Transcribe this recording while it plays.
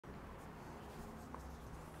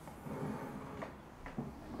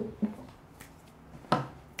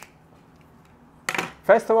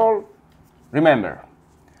First of all, remember,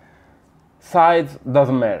 size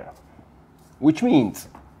doesn't matter, which means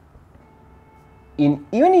even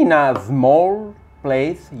in a small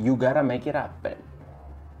place, you gotta make it happen.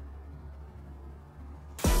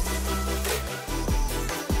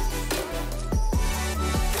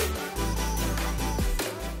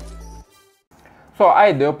 So I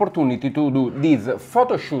had the opportunity to do this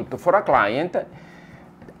photo shoot for a client.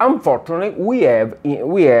 Unfortunately,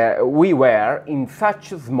 we were in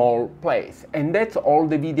such a small place, and that's all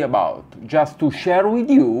the video about, just to share with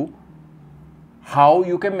you how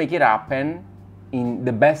you can make it happen in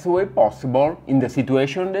the best way possible in the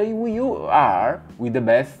situation that you are, with the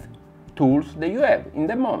best tools that you have in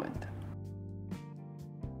the moment.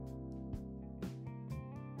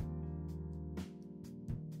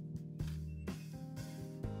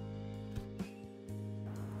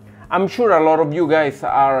 I'm sure a lot of you guys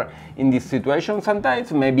are in this situation sometimes,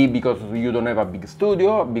 maybe because you don't have a big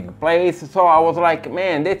studio, a big place. So I was like,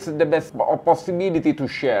 man, that's the best possibility to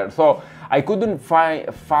share. So I couldn't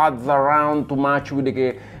fudge around too much with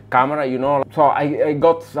the camera, you know. So I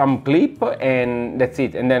got some clip and that's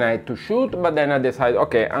it. And then I had to shoot, but then I decided,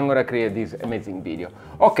 okay, I'm gonna create this amazing video.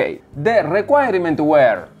 Okay, the requirements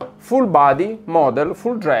were full body, model,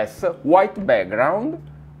 full dress, white background.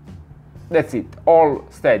 That's it, all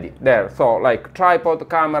steady there. So like tripod,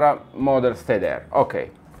 camera, model, stay there. Okay.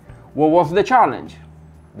 What was the challenge?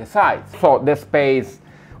 The size. So the space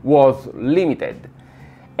was limited.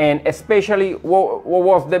 And especially what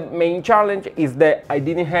was the main challenge is that I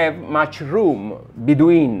didn't have much room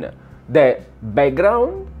between the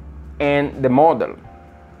background and the model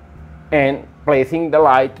and placing the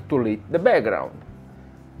light to lit the background.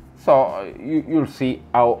 So you'll see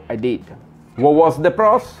how I did. What was the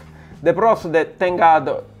pros? The pros that, thank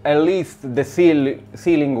God, at least the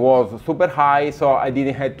ceiling was super high, so I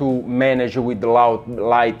didn't have to manage with the loud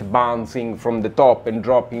light bouncing from the top and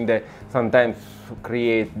dropping that sometimes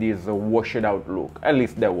create this washed out look. At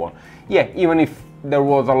least that one. Yeah, even if there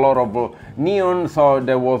was a lot of neon, so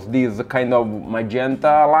there was this kind of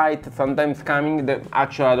magenta light sometimes coming, that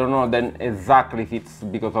actually I don't know then exactly if it's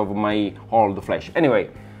because of my old flash. Anyway.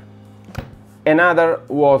 Another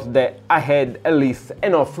was that I had at least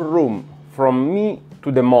enough room from me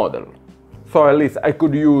to the model. So at least I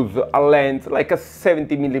could use a lens like a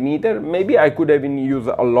 70mm, maybe I could even use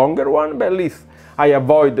a longer one, but at least I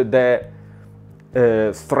avoid the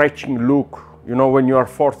stretching look, you know, when you are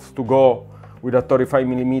forced to go with a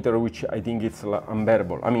 35mm, which I think it's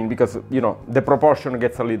unbearable. I mean, because, you know, the proportion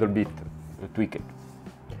gets a little bit tweaked.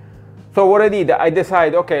 So what I did, I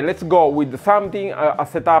decided, okay, let's go with something, a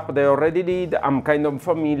setup that I already did. I'm kind of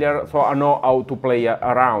familiar, so I know how to play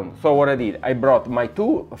around. So what I did, I brought my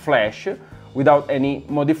two flash without any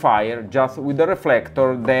modifier, just with the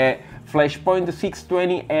reflector, the Flashpoint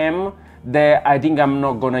 620M, that I think I'm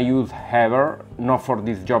not gonna use ever, not for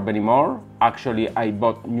this job anymore. Actually, I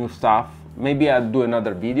bought new stuff. Maybe I'll do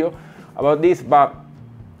another video about this, but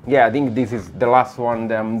yeah, I think this is the last one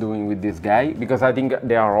that I'm doing with this guy, because I think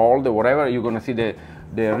they are old or whatever. You're gonna see the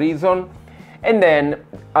reason. And then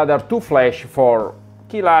other two flash for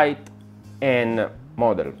key light and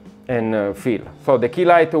model and fill. So the key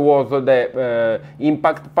light was the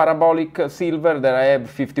impact parabolic silver that I have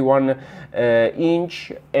 51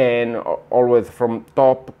 inch, and always from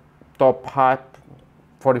top height,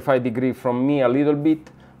 45 degree from me, a little bit,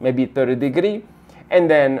 maybe 30 degree. And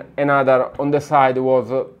then another on the side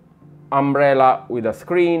was umbrella with a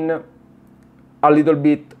screen, a little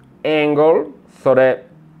bit angle, so that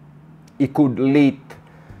it could lit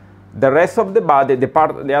the rest of the body,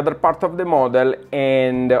 the other part of the model,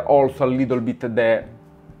 and also a little bit the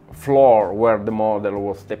floor where the model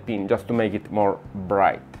was stepping, just to make it more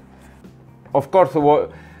bright. Of course,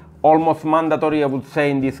 almost mandatory, I would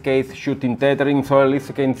say, in this case, shooting tethering, so at least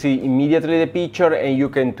you can see immediately the picture and you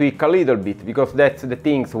can tweak a little bit, because that's the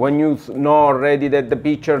things. When you know already that the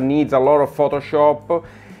picture needs a lot of Photoshop,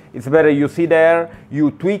 it's better you see there,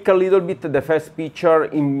 you tweak a little bit the first picture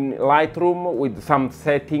in Lightroom with some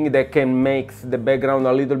setting that can make the background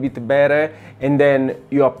a little bit better, and then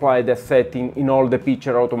you apply the setting in all the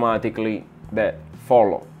picture automatically that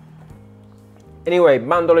follow. Anyway,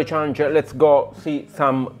 bando le ciance, let's go see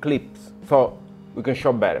some clips so we can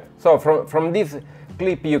show better. So from this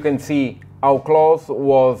clip you can see how close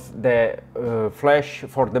was the flash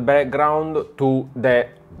for the background to the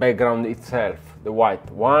background itself, the white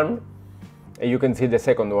one, and you can see the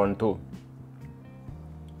second one too.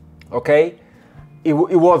 Okay, it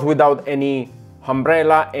was without any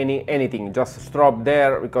umbrella, anything, just strobe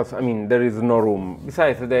there, because I mean there is no room.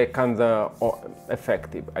 Besides, the kinda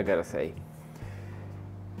effective, I gotta say.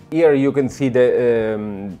 Here you can see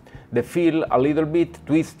the fill a little bit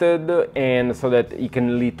twisted, and so that you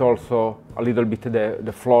can lit also a little bit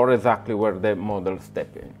the floor exactly where the model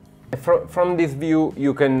stepped in. From this view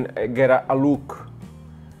you can get a look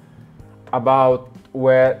about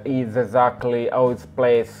where is exactly how it's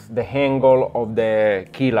placed, the angle of the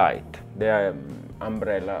key light, the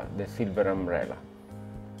umbrella, the silver umbrella.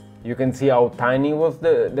 You can see how tiny was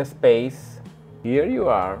the space. Here you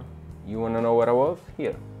are. You want to know where I was?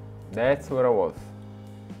 Here. That's where I was.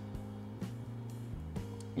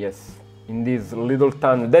 Yes, in this little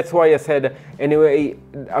tunnel. That's why I said, anyway,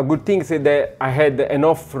 a good thing is that I had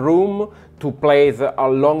enough room to place a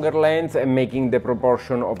longer lens and making the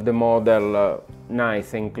proportion of the model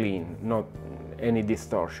nice and clean, not any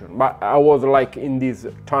distortion. But I was like in this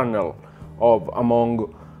tunnel of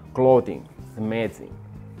among clothing. It's amazing.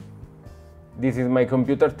 This is my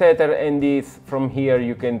computer tether, and this from here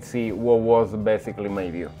you can see what was basically my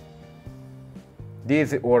view.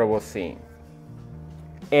 This is what I was seeing.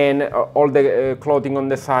 And all the clothing on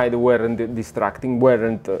the side weren't distracting,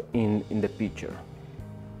 weren't in the picture.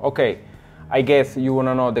 Okay, I guess you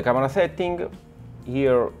wanna know the camera setting.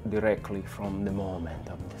 Here directly from the moment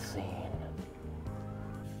of the scene.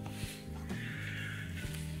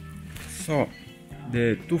 So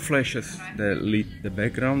the two flashes that lit the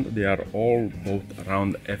background, they are all both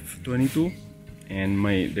around f22, and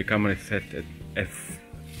the camera is set at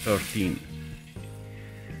f13.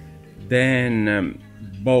 Then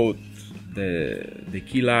both the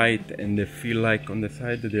key light and the fill light on the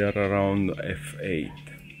side, they are around f8,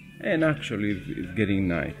 and actually it's getting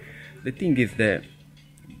nice. The thing is that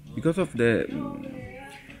because of the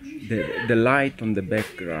light on the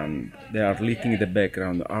background, they are lighting the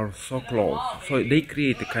background, are so close, so they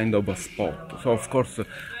create a kind of a spot. So of course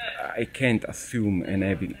I can't assume and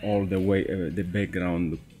having all the way the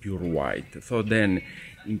background pure white. So then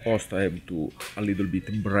in post I have to a little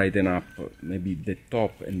bit brighten up maybe the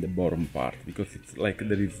top and the bottom part, because it's like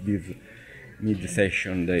there is this mid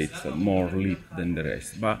section that it's more lit than the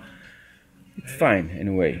rest. But it's fine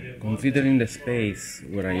anyway, considering the space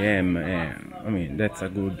where I am. I mean, that's a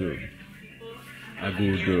good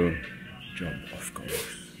job, of course,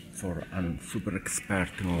 for a super expert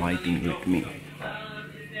in lighting like me.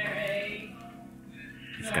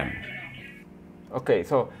 It's coming. Okay,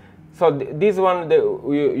 so this one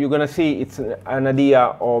you're gonna see, it's an idea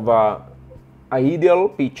of an ideal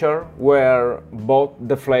picture where both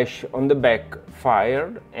the flash on the back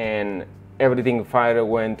fired and everything fire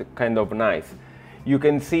went kind of nice. You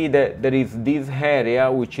can see that there is this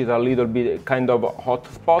area which is a little bit kind of a hot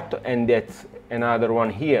spot, and that's another one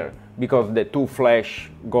here because the two flash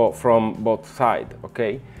go from both sides,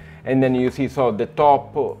 okay? And then you see, so the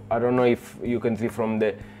top, I don't know if you can see from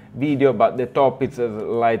the video, but the top is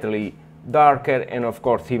slightly darker, and of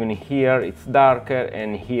course even here it's darker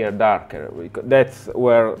and here darker. That's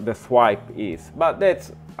where the swipe is, but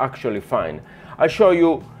that's actually fine. I'll show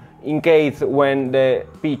you in case when the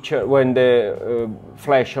picture, when the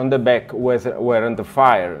flash on the back weren't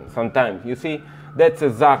fired. Sometimes you see that's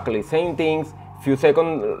exactly same things few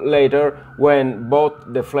seconds later when both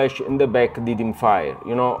the flash and the back didn't fire,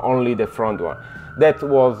 you know, only the front one. That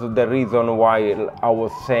was the reason why I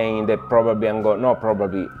was saying that probably I'm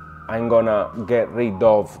gonna get rid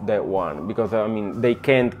of that one, because I mean they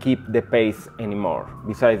can't keep the pace anymore.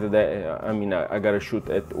 Besides that, I mean I gotta shoot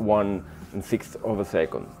at 1/6 of a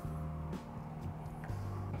second.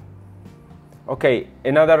 Okay,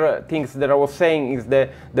 another things that I was saying is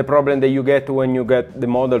the problem that you get when you get the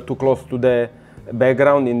model too close to the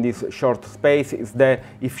background in this short space is that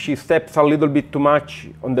if she steps a little bit too much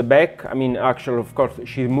on the back, I mean actually of course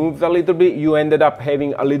she moves a little bit, you ended up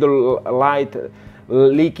having a little light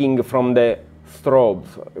leaking from the strobes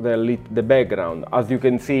that lit the background. As you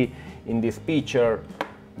can see in this picture,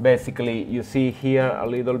 basically you see here a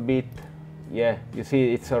little bit, yeah, you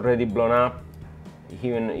see it's already blown up.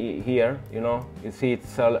 Even here, you know, you see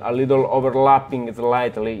it's a little overlapping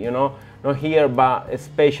slightly, you know, not here, but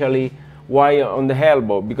especially why on the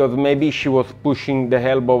elbow, because maybe she was pushing the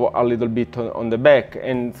elbow a little bit on the back,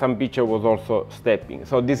 and some picture was also stepping.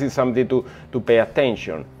 So this is something to pay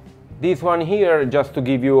attention. This one here, just to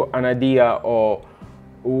give you an idea of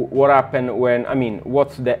what happened when, I mean,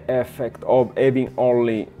 what's the effect of having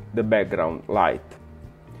only the background light.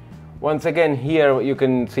 Once again, here you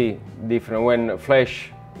can see different when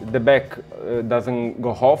flash, the back doesn't go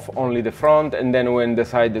off, only the front, and then when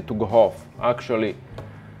decided to go off. Actually,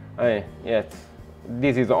 yes,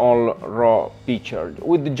 this is all raw picture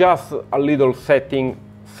with just a little setting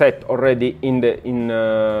set already in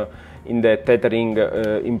the tethering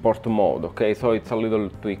import mode. Okay, so it's a little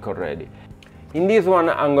tweak already. In this one,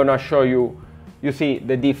 I'm gonna show you, you see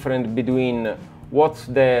the difference between what's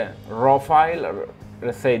the raw file,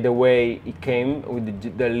 let's say the way it came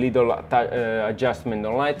with the little adjustment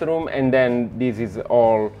on Lightroom, and then this is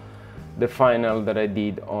all the final that I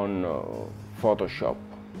did on Photoshop,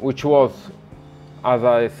 which was, as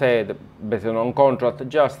I said, based on contrast,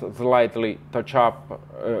 just slightly touch up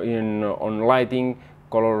on lighting,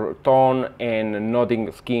 color tone, and nothing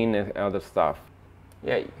skin and other stuff.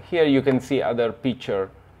 Yeah, here you can see other picture,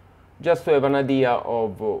 just to have an idea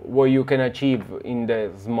of what you can achieve in the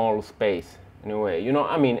small space. Anyway, you know,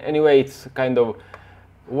 I mean, anyway, it's kind of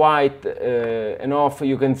white enough.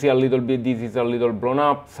 You can see a little bit, this is a little blown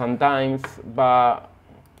up sometimes, but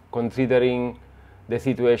considering the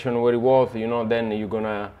situation where it was, you know, then you're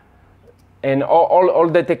gonna, and all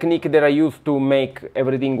the technique that I used to make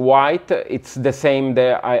everything white, it's the same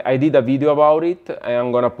that I did a video about it, and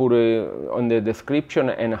I'm gonna put it on the description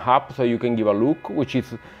and up so you can give a look, which is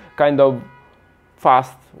kind of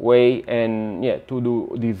fast way and yeah, to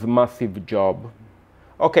do this massive job.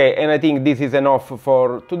 Okay, and I think this is enough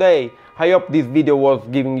for today. I hope this video was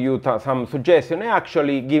giving you some suggestion.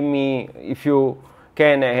 Actually, give me, if you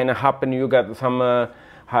can and happen you got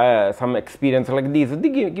some experience like this,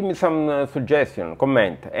 give me some suggestion,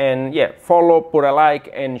 comment, and yeah, follow, put a like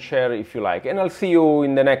and share if you like, and I'll see you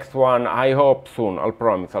in the next one. I hope soon, I'll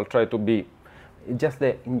promise. I'll try to be, it's just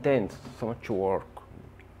the intense, so much work,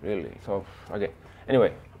 really. So okay,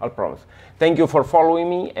 anyway, I'll promise. Thank you for following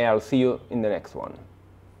me, and I'll see you in the next one.